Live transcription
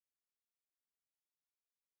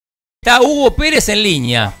Está Hugo Pérez en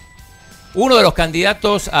línea, uno de los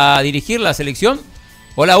candidatos a dirigir la selección.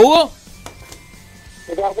 Hola, Hugo.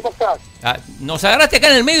 ¿Cómo estás? Nos agarraste acá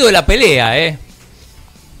en el medio de la pelea, ¿eh?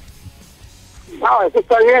 No, eso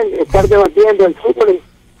está bien. Estar debatiendo el fútbol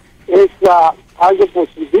es algo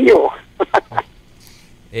positivo.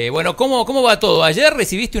 Bueno, ¿cómo va todo? Ayer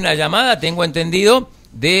recibiste una llamada, tengo entendido,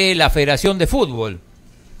 de la Federación de Fútbol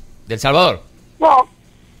del Salvador. No,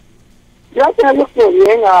 gracias a Dios que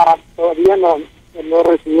bien, todavía no he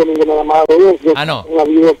recibido ninguna llamada de ellos. No. No ha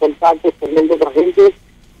habido contactos con otra gente.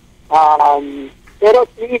 Pero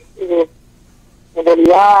sí, en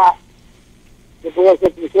realidad, te puedo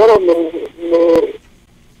ser sincero, me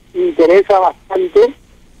interesa bastante,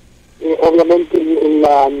 obviamente,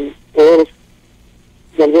 poder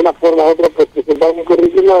de alguna forma u otra pues, presentar mi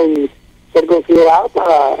currículum y ser considerado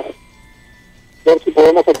para ver si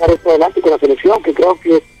podemos sacar esto adelante con la selección, que creo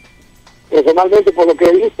que personalmente, por lo que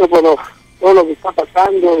he visto, por todo lo que está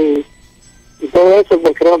pasando y todo eso,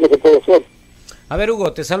 pues creo que se puede hacer. A ver,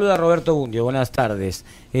 Hugo, te saluda Roberto Bundio, buenas tardes.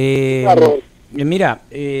 Claro. Mira,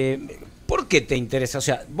 ¿por qué te interesa? O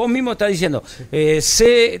sea, vos mismo estás diciendo,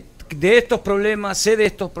 sé de estos problemas, sé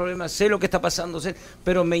lo que está pasando,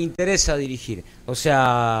 pero me interesa dirigir. O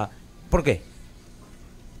sea, ¿por qué?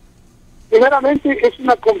 Primeramente, es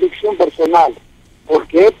una convicción personal. ¿Por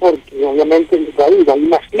qué? Porque obviamente en mi país, ahí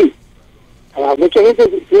nací. Mucha gente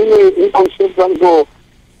tiene un concepto algo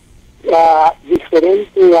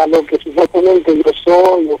diferente a lo que supuestamente yo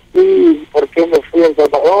soy, o fui, por qué me fui al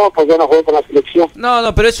Salvador, por qué no jugué con la selección.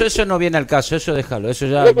 No, pero eso no viene al caso, eso déjalo, eso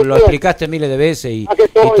ya lo explicaste miles de veces y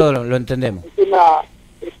todo lo entendemos.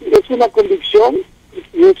 Es una convicción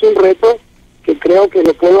y es un reto que creo que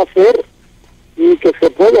lo puedo hacer y que se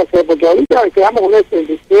puede hacer, porque ahorita quedamos con esto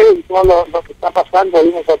y todo lo que está pasando ahí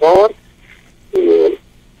en El Salvador,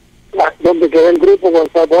 donde queda el grupo con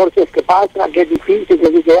El Salvador, si es que pasa, que es difícil, que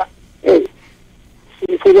dice,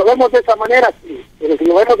 si lo vemos de esa manera, sí, pero si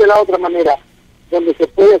lo vemos de la otra manera, donde se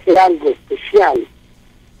puede hacer algo especial,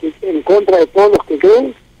 que en contra de todos los que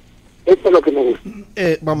creen, esto es lo que me gusta.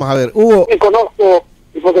 Vamos a ver, Hugo. Conozco,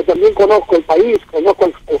 y porque también conozco el país, conozco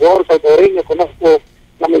el jugador salvadoreño, conozco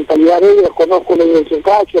la mentalidad de ellos, conozco la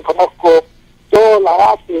identidad, conozco toda la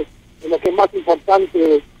base de lo que es más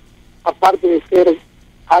importante, aparte de ser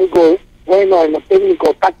algo bueno en lo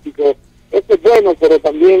técnico, táctico. Esto es bueno, pero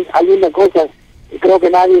también hay una cosa que creo que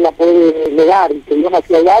nadie la puede negar, y que yo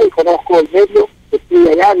nací allá y conozco el medio,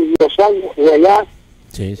 estuve allá, viví 2 años, estuve allá.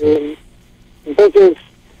 Sí, sí. Entonces,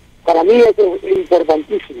 para mí eso es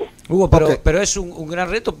importantísimo. Hugo, pero es un gran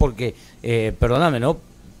reto porque, perdóname, ¿no?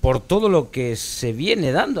 Por todo lo que se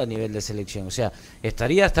viene dando a nivel de selección. O sea,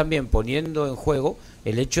 estarías también poniendo en juego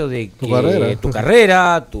el hecho de que tu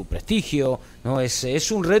carrera, tu prestigio, ¿no?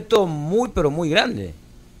 Es un reto muy, pero muy grande.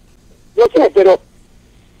 Yo sé, pero,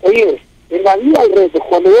 oye, en la vida hay retos.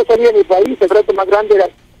 Cuando yo salí de mi país, el reto más grande era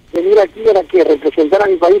venir aquí, era que representar a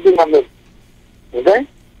mi país dignamente. ¿Ok?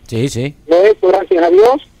 Sí, sí. Lo he hecho, gracias a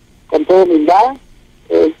Dios, con toda humildad.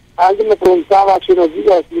 Alguien me preguntaba hace unos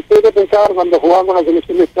días, ¿y usted qué pensaba cuando jugaba con la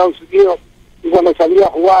selección de Estados Unidos y cuando salía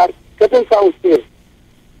a jugar? ¿Qué pensaba usted?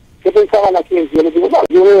 ¿Qué pensaba la ciencia? Yo le digo, no,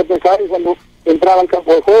 yo debo pensar que cuando entraba al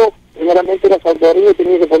campo de juego, primeramente era salvadoreño y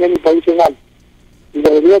tenía que poner mi país en alto. Y lo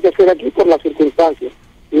debería que hacer aquí por las circunstancias.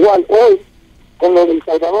 Igual, hoy, con lo del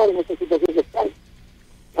Salvador, en esta situación que está,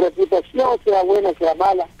 reputación, sea buena, sea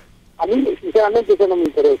mala, a mí, sinceramente, eso no me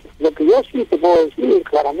interesa. Lo que yo sí te puedo decir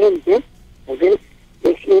claramente, ¿okay?,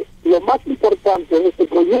 es que lo más importante de este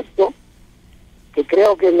proyecto, que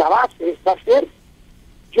creo que es la base, va a ser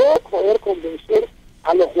yo poder convencer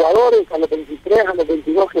a los jugadores, a los 23, a los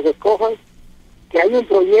 22 que se escojan, que hay un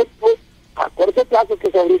proyecto a corto plazo, que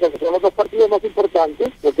es ahorita, que son los 2 partidos más importantes,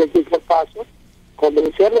 porque es el primer paso,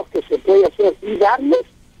 convencerlos que se puede hacer y darles,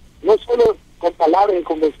 no solo con palabras de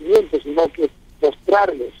convencimiento, sino que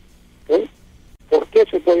mostrarles, ¿okay?, por qué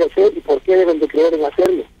se puede hacer y por qué deben de creer en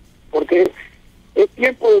hacerlo. Porque es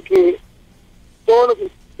tiempo de que todo lo que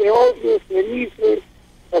se oye, se dice,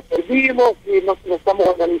 nos perdimos, y no estamos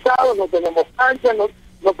organizados, no tenemos cancha,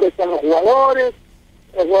 no prestan los jugadores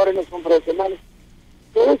no son profesionales.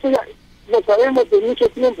 Todo eso ya lo sabemos de mucho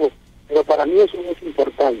tiempo, pero para mí eso no es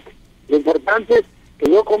importante. Lo importante es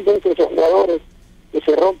que yo convenza a esos jugadores que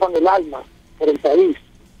se rompan el alma por el país,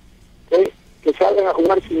 ¿okay?, que salgan a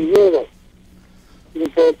jugar sin miedo,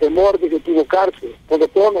 sin temor de equivocarse, porque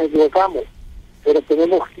todos nos equivocamos, pero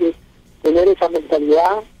tenemos que tener esa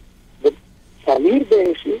mentalidad de salir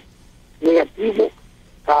de ese negativo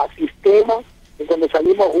sistema, que cuando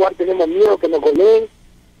salimos a jugar tenemos miedo que nos goleen,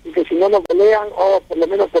 y que si no nos golean, por lo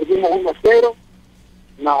menos perdimos 1-0,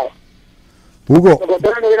 nada. Hugo. Lo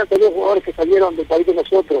contrario, no hubieran tenido jugadores que salieron del país de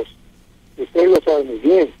nosotros. Ustedes lo saben muy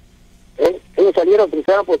bien. Ellos salieron,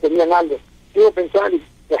 pensaron porque tenían algo. Sigo pensando, y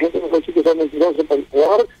la gente me puede decir que son mentirosos, pero el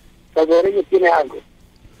jugador salvadoreño tiene algo.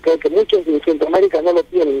 Creo que muchos de Centroamérica no lo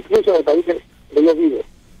tienen, incluso en el país donde yo vivo.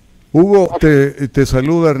 Hugo, te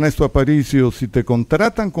saluda Ernesto Aparicio. Si te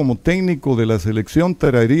contratan como técnico de la selección,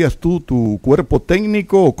 ¿traerías tú tu cuerpo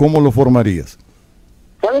técnico o cómo lo formarías?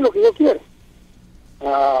 ¿Saben lo que yo quiero?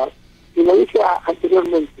 Y lo dije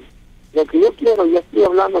anteriormente. Lo que yo quiero, ya estoy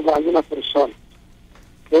hablando con algunas personas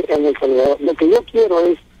en El Salvador. Lo que yo quiero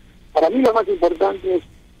es, para mí lo más importante es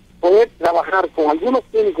poder trabajar con algunos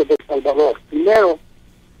técnicos de El Salvador. Primero,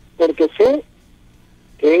 porque sé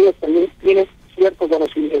que ellos también tienen cierto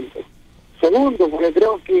conocimiento. Segundo, porque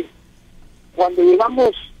creo que cuando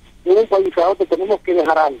llegamos de un país a otro tenemos que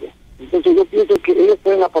dejar algo. Entonces yo pienso que ellos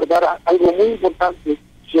pueden aportar algo muy importante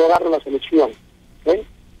si agarro la selección. ¿Okay?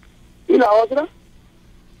 Y la otra,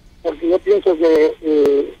 porque yo pienso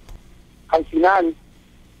que al final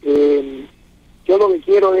yo lo que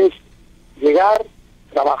quiero es llegar,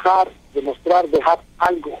 trabajar, demostrar, dejar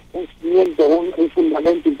algo, un cimiento, un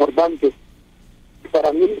fundamento importante.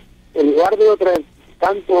 Para mí, en lugar de otras,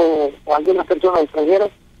 tanto o algunas personas extranjeras,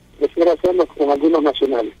 prefiero hacerlo con algunos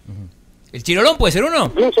nacionales. ¿El Chirolón puede ser uno?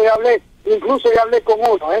 Incluso ya hablé con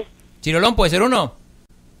uno, ¿Chirolón puede ser uno?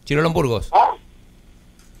 Chirolón Burgos. ¿Ah?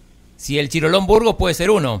 Si el Chirolón Burgos puede ser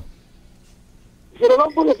uno.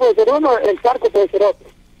 Chirolón puede ser uno, el Charco puede ser otro.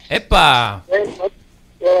 ¡Epa! El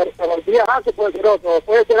día Hace puede ser otro,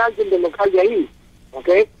 puede ser alguien del local de ahí, ¿ok?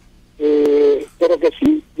 Pero que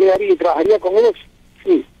sí llegaría y trabajaría con ellos,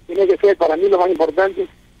 sí, tiene que ser para mí lo más importante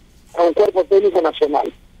a un cuerpo técnico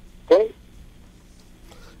nacional, ¿ok?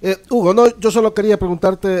 Hugo, no, yo solo quería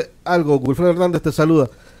preguntarte algo. Wilfredo Hernández te saluda.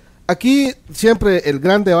 Aquí siempre el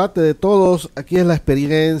gran debate de todos, aquí es la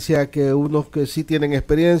experiencia, que unos que sí tienen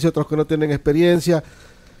experiencia, otros que no tienen experiencia.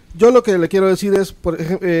 Yo lo que le quiero decir es, por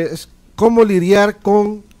ejemplo, es cómo lidiar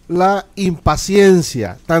con la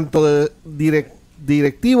impaciencia, tanto de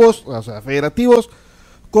directivos, o sea, federativos,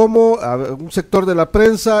 como un sector de la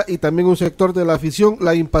prensa y también un sector de la afición,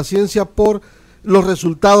 la impaciencia por los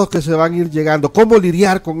resultados que se van a ir llegando. ¿Cómo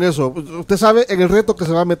lidiar con eso? Usted sabe en el reto que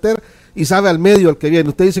se va a meter y sabe al medio al que viene.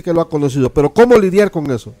 Usted dice que lo ha conocido, pero ¿cómo lidiar con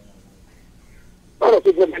eso? Bueno,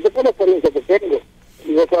 simplemente por la experiencia que tengo.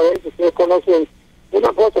 Y otra vez, ustedes conocen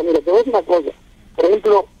una cosa, mire, te voy a decir una cosa. Por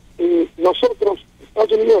ejemplo, nosotros,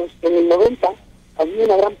 Estados Unidos, en el 90 había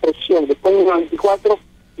una gran presión, después en el 94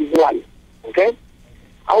 igual, ¿ok?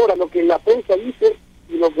 Ahora, lo que la prensa dice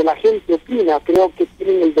y lo que la gente opina, creo que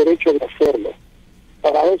tienen el derecho de hacerlo.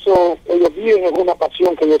 Para eso ellos viven, es una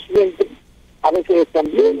pasión que ellos sienten, a veces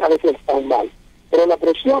están bien, a veces están mal. Pero la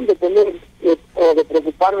presión de tener o de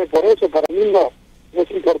preocuparme por eso, para mí no es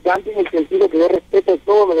importante en el sentido que yo respeto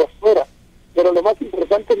todo lo de afuera, pero lo más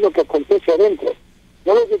importante es lo que acontece adentro.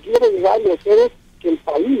 Yo lo que quiero llegar y hacer es que el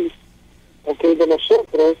país, de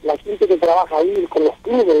nosotros, la gente que trabaja ahí, con los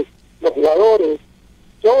clubes, los jugadores,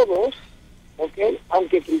 todos,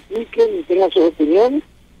 aunque critiquen y tengan sus opiniones,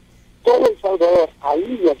 todo El Salvador,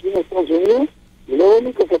 ahí y aquí en Estados Unidos, lo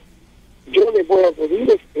único que yo les voy a pedir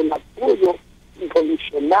es el apoyo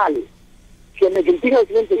incondicional. Si me critican el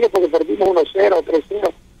siguiente día porque perdimos 1-0 o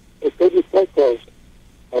 3-0, estoy dispuesto a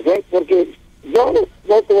eso, porque yo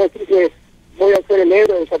no te voy a decir que voy a ser el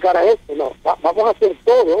héroe de sacar a esto, no, vamos a ser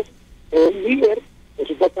todos, el líder, que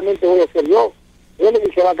supuestamente voy a ser yo, él es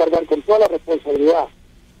el que va a cargar con toda la responsabilidad,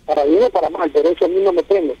 para bien o para mal, pero eso a mí no me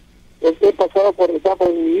teme. He pasado por etapas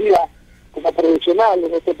en mi vida como profesional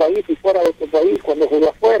en este país y fuera de este país, cuando jugué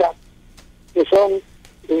afuera, que son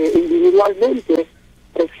individualmente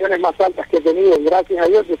presiones más altas que he tenido, gracias a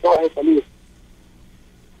Dios de todas he salido.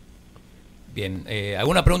 Bien,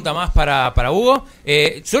 ¿alguna pregunta más para Hugo?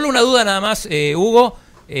 Solo una duda nada más, Hugo.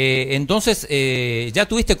 Entonces, ¿ya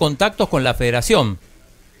tuviste contactos con la federación?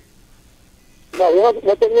 No, yo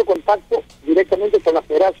no he tenido contacto directamente con la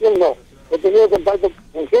federación, no. He tenido contacto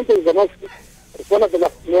con gente que conoce personas de la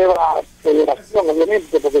nueva federación,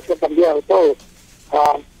 obviamente, porque se ha cambiado todo.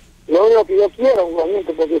 Lo único que yo quiero,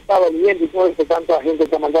 obviamente, porque estaba viviendo y todo eso, tanta gente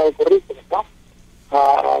que ha mandado el currículum, ¿no?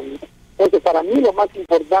 Entonces, para mí lo más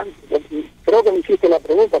importante, creo que me hiciste la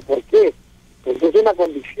pregunta, ¿por qué? Porque es una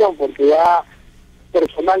condición, porque ya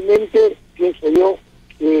personalmente pienso yo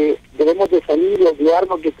que debemos de salir y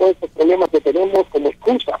olvidarnos de todos estos problemas que tenemos como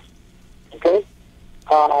excusas, ¿ok?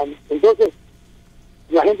 Entonces,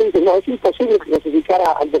 la gente dice, no, es imposible clasificar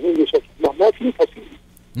al 2018. No, no es imposible.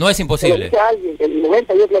 No es imposible. Pero alguien, en el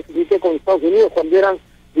 90 yo clasifiqué con Estados Unidos cuando eran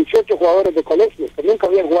 18 jugadores de colegio, que nunca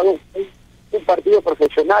habían jugado un partido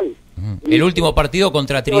profesional. El último partido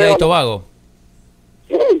contra Trinidad y Tobago.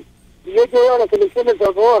 y yo veo a la selección de El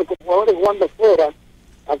Salvador con jugadores jugando afuera,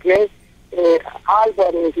 aquí es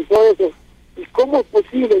Álvarez y todo eso, y cómo es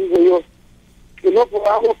posible, digo yo, que no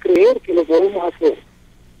podamos creer que lo podemos hacer.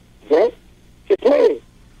 ¿Ves? Se puede,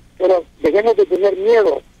 pero dejemos de tener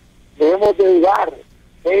miedo, debemos de dudar,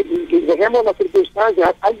 y dejemos las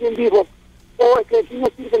circunstancias. Alguien dijo, es que aquí no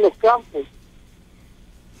sirven los campos.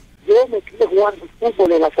 Yo me quedé jugando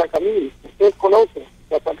fútbol en la sacan, ustedes conocen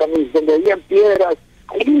la sacan, donde habían piedras,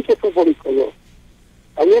 ahí hice futbolista yo.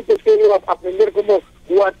 Ahí empecé a aprender cómo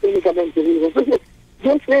jugar técnicamente. Entonces,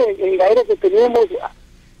 yo sé, en la era que tenemos,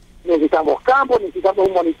 necesitamos campos, necesitamos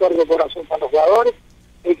un monitor de corazón para los jugadores,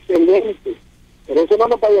 excelente, pero eso no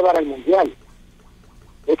nos va a llevar al mundial.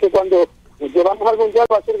 Es que cuando nos llevamos al mundial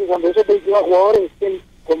va a ser que cuando esos 22 jugadores estén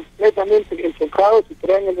completamente enfocados y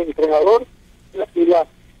crean en el entrenador y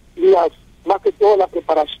las más que todo la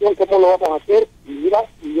preparación, cómo lo vamos a hacer, y ya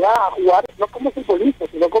a jugar no como futbolista,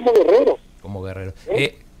 sino como guerrero. Como guerrero.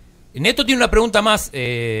 Neto tiene una pregunta más,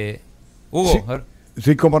 Hugo. Sí,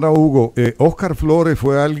 sí, cómo no, Hugo. Oscar Flores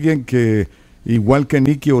fue alguien que, igual que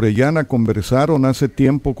Nicky Orellana, conversaron hace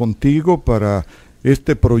tiempo contigo para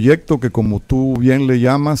este proyecto que, como tú bien le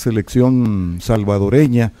llamas, Selección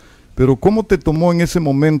Salvadoreña. Pero ¿cómo te tomó en ese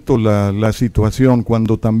momento la situación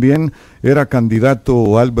cuando también era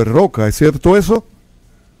candidato Albert Roca? ¿Es cierto eso?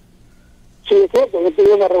 Sí, es cierto. Yo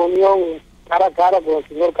tuve una reunión cara a cara con el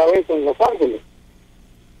señor Cabeza en Los Ángeles.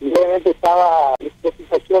 Y obviamente la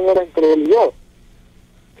situación era entre él y yo.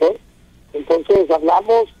 ¿Sí? Entonces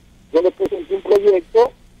hablamos, yo le presenté un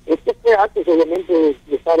proyecto. Este fue antes, obviamente,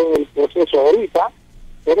 de estar en el proceso ahorita.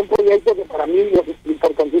 Era un proyecto que para mí lo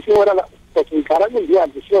importantísimo era clasificar al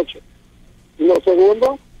Mundial 18. Y lo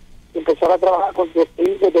segundo, empezar a trabajar con los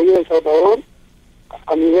técnicos de ahí de El Salvador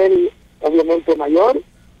a nivel obviamente mayor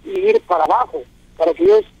y ir para abajo, para que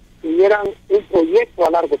ellos tuvieran un proyecto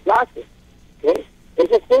a largo plazo. ¿Sí?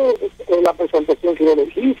 Esa fue la presentación que yo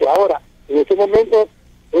les hice. Ahora, en ese momento,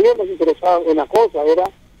 ellos les interesaba una cosa, era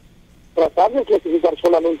tratar de clasificar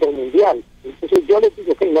solamente al Mundial. Entonces yo les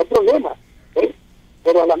dije, no hay problema, ¿sí?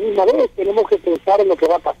 Pero a la misma vez tenemos que pensar en lo que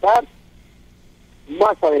va a pasar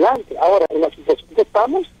más adelante. Ahora, en la situación que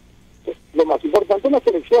estamos, lo más importante es la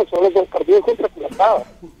selección, son los dos partidos contra Curazao,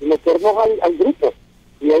 y meternos al grupo.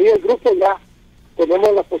 Y ahí el grupo ya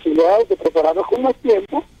tenemos las posibilidades de prepararnos con más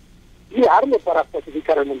tiempo y darle para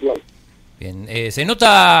clasificar al Mundial. Bien, se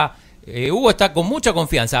nota, Hugo está con mucha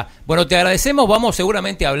confianza. Bueno, te agradecemos, vamos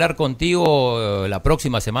seguramente a hablar contigo la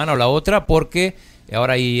próxima semana o la otra, porque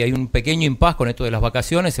ahora hay un pequeño impas con esto de las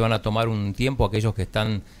vacaciones, se van a tomar un tiempo aquellos que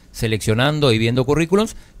están seleccionando y viendo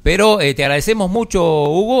currículums, pero te agradecemos mucho,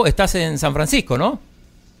 Hugo. Estás en San Francisco, ¿no?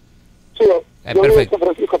 Sí, yo vivo en San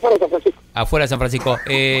Francisco, afuera de San Francisco. Afuera de San Francisco.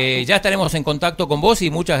 Ya estaremos en contacto con vos y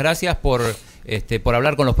muchas gracias por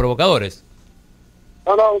hablar con Los Provocadores.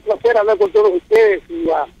 No, un placer hablar con todos ustedes y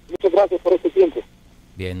muchas gracias por este tiempo.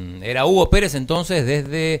 Bien, era Hugo Pérez entonces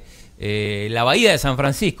desde la bahía de San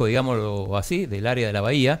Francisco, digámoslo así, del área de la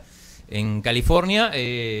bahía, en California.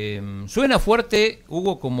 Suena fuerte,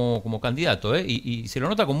 Hugo, como candidato, y se lo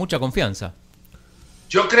nota con mucha confianza.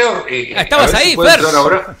 Yo creo... estabas ahí, Fer.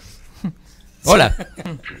 Ahora. Hola.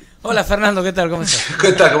 Hola, Fernando, ¿qué tal? ¿Cómo estás?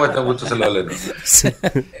 ¿Qué tal? ¿Cómo estás? Gusto saludarle. Sí.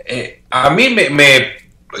 A mí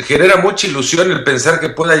me genera mucha ilusión el pensar que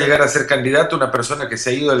pueda llegar a ser candidato una persona que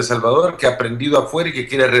se ha ido de El Salvador, que ha aprendido afuera y que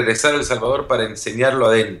quiere regresar a El Salvador para enseñarlo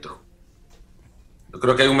adentro. Yo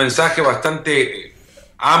creo que hay un mensaje bastante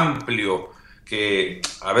amplio que,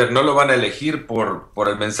 a ver, no lo van a elegir por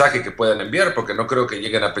el mensaje que puedan enviar, porque no creo que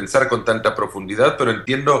lleguen a pensar con tanta profundidad, pero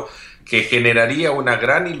entiendo que generaría una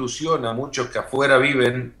gran ilusión a muchos que afuera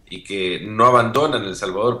viven y que no abandonan El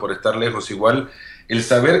Salvador por estar lejos igual, el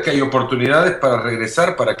saber que hay oportunidades para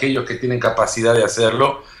regresar para aquellos que tienen capacidad de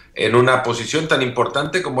hacerlo en una posición tan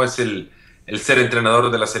importante como es el ser entrenador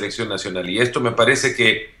de la selección nacional. Y esto me parece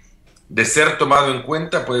que, de ser tomado en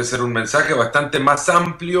cuenta, puede ser un mensaje bastante más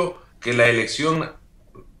amplio que la elección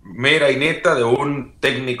mera y neta de un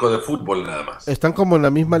técnico de fútbol nada más. Están como en la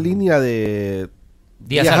misma línea de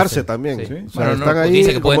viajarse también. Sí. O sea, bueno, están ahí,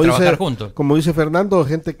 dice que pueden trabajar juntos. Como dice Fernando,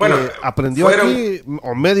 gente que aprendió aquí,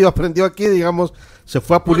 o medio aprendió aquí, digamos, se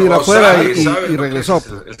fue a pulir afuera y regresó.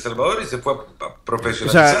 El Salvador y se fue a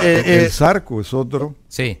profesionalizar. O sea, el Zarco es otro.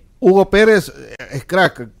 Sí. Hugo Pérez es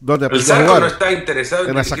crack. Donde el Zarco no está interesado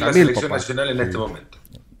en dirigir la selección nacional en este momento.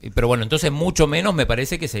 Pero bueno, entonces mucho menos me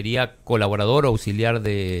parece que sería colaborador o auxiliar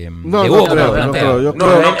de Hugo.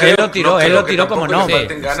 Él lo tiró como no.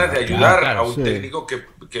 Falten ganas de ayudar a un técnico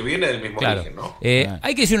que viene del mismo origen, ¿no?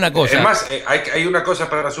 Hay que decir una cosa. Además, hay una cosa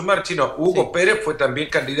para sumar, Chino. Hugo Pérez fue también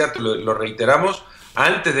candidato, lo reiteramos,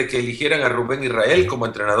 antes de que eligieran a Rubén Israel como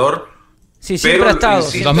entrenador Sí, siempre ha estado.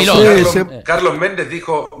 Sí, 2011. Carlos Méndez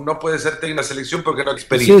dijo, no puede ser técnico de la selección porque no hay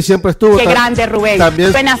experiencia. Sí, siempre estuvo. Qué grande, Rubén.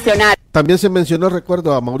 También, Fue nacional. También se mencionó,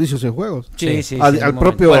 recuerdo, a Mauricio Cienfuegos. Sí, Al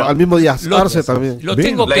propio, Bueno, al mismo Díaz Arce también. Lo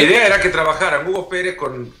tengo La que... idea era que trabajaran Hugo Pérez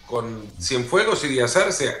con Cienfuegos y Díaz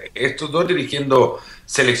Arce, estos dos dirigiendo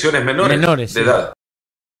selecciones menores de edad.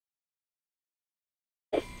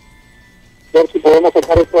 Ver si podemos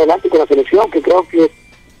sacar esto adelante con la selección, que creo que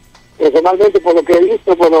personalmente, por lo que he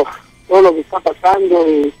visto, todo lo que está pasando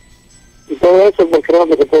y todo eso, pues creo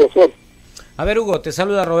que se puede hacer. A ver, Hugo, te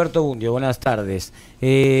saluda Roberto Bundio, buenas tardes.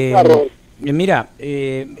 Claro. Mira,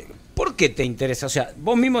 ¿por qué te interesa? O sea,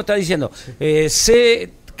 vos mismo estás diciendo,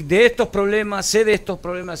 sé de estos problemas,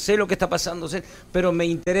 sé lo que está pasando, pero me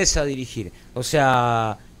interesa dirigir. O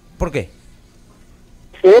sea, ¿por qué?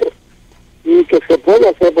 Hacer y que se puede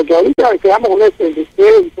hacer, porque ahorita quedamos con esto y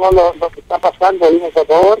todo lo que está pasando ahí en El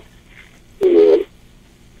Salvador,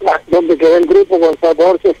 donde quedó el grupo con El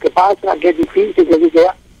Salvador, si es que pasa, que es difícil, que dice,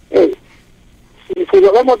 si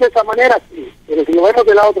lo vemos de esa manera, sí, pero si lo vemos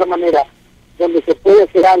de la otra manera, donde se puede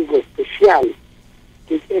hacer algo especial,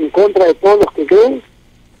 que en contra de todos los que creen,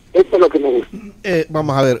 esto es lo que me gusta.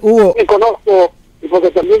 Vamos a ver, Hugo. Conozco, y porque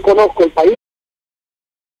también conozco el país.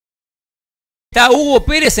 Está Hugo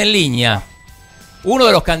Pérez en línea, uno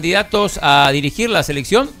de los candidatos a dirigir la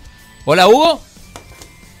selección. Hola, Hugo.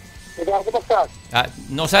 ¿Cómo estás?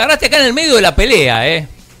 Nos agarraste acá en el medio de la pelea, ¿eh?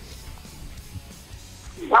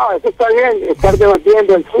 No, eso está bien, estar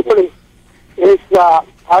debatiendo el fútbol es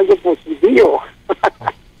algo positivo.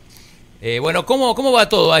 Bueno, ¿cómo va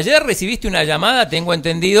todo? Ayer recibiste una llamada, tengo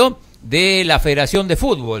entendido, de la Federación de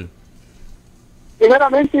Fútbol.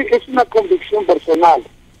 Primeramente es una convicción personal.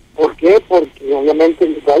 ¿Por qué? Porque obviamente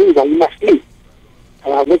en mi país, ahí nací.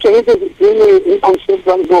 Mucha gente tiene un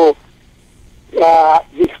concepto algo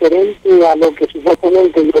diferente a lo que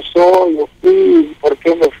supuestamente yo soy, yo fui, por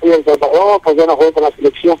qué me fui a El Salvador, por qué no jugué con la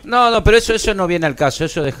selección. No, pero eso no viene al caso,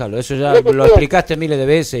 eso déjalo, eso ya lo explicaste miles de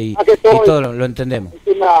veces y todo lo entendemos.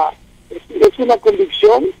 Es una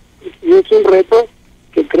convicción y es un reto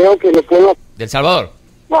que creo que le puedo... ¿Del Salvador?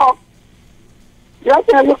 No,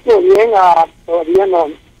 gracias a Dios que bien, todavía no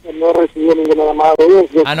he recibido ninguna llamada de ellos.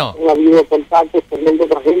 No. No ha habido contactos con de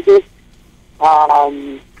otra gente.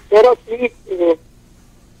 Pero sí,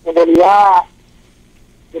 en realidad,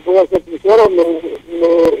 te puedo ser sincero,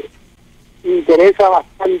 me interesa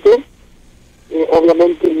bastante,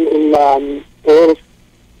 obviamente, poder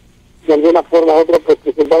de alguna forma u otra pues,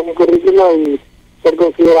 presentar mi currículum y ser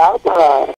considerado para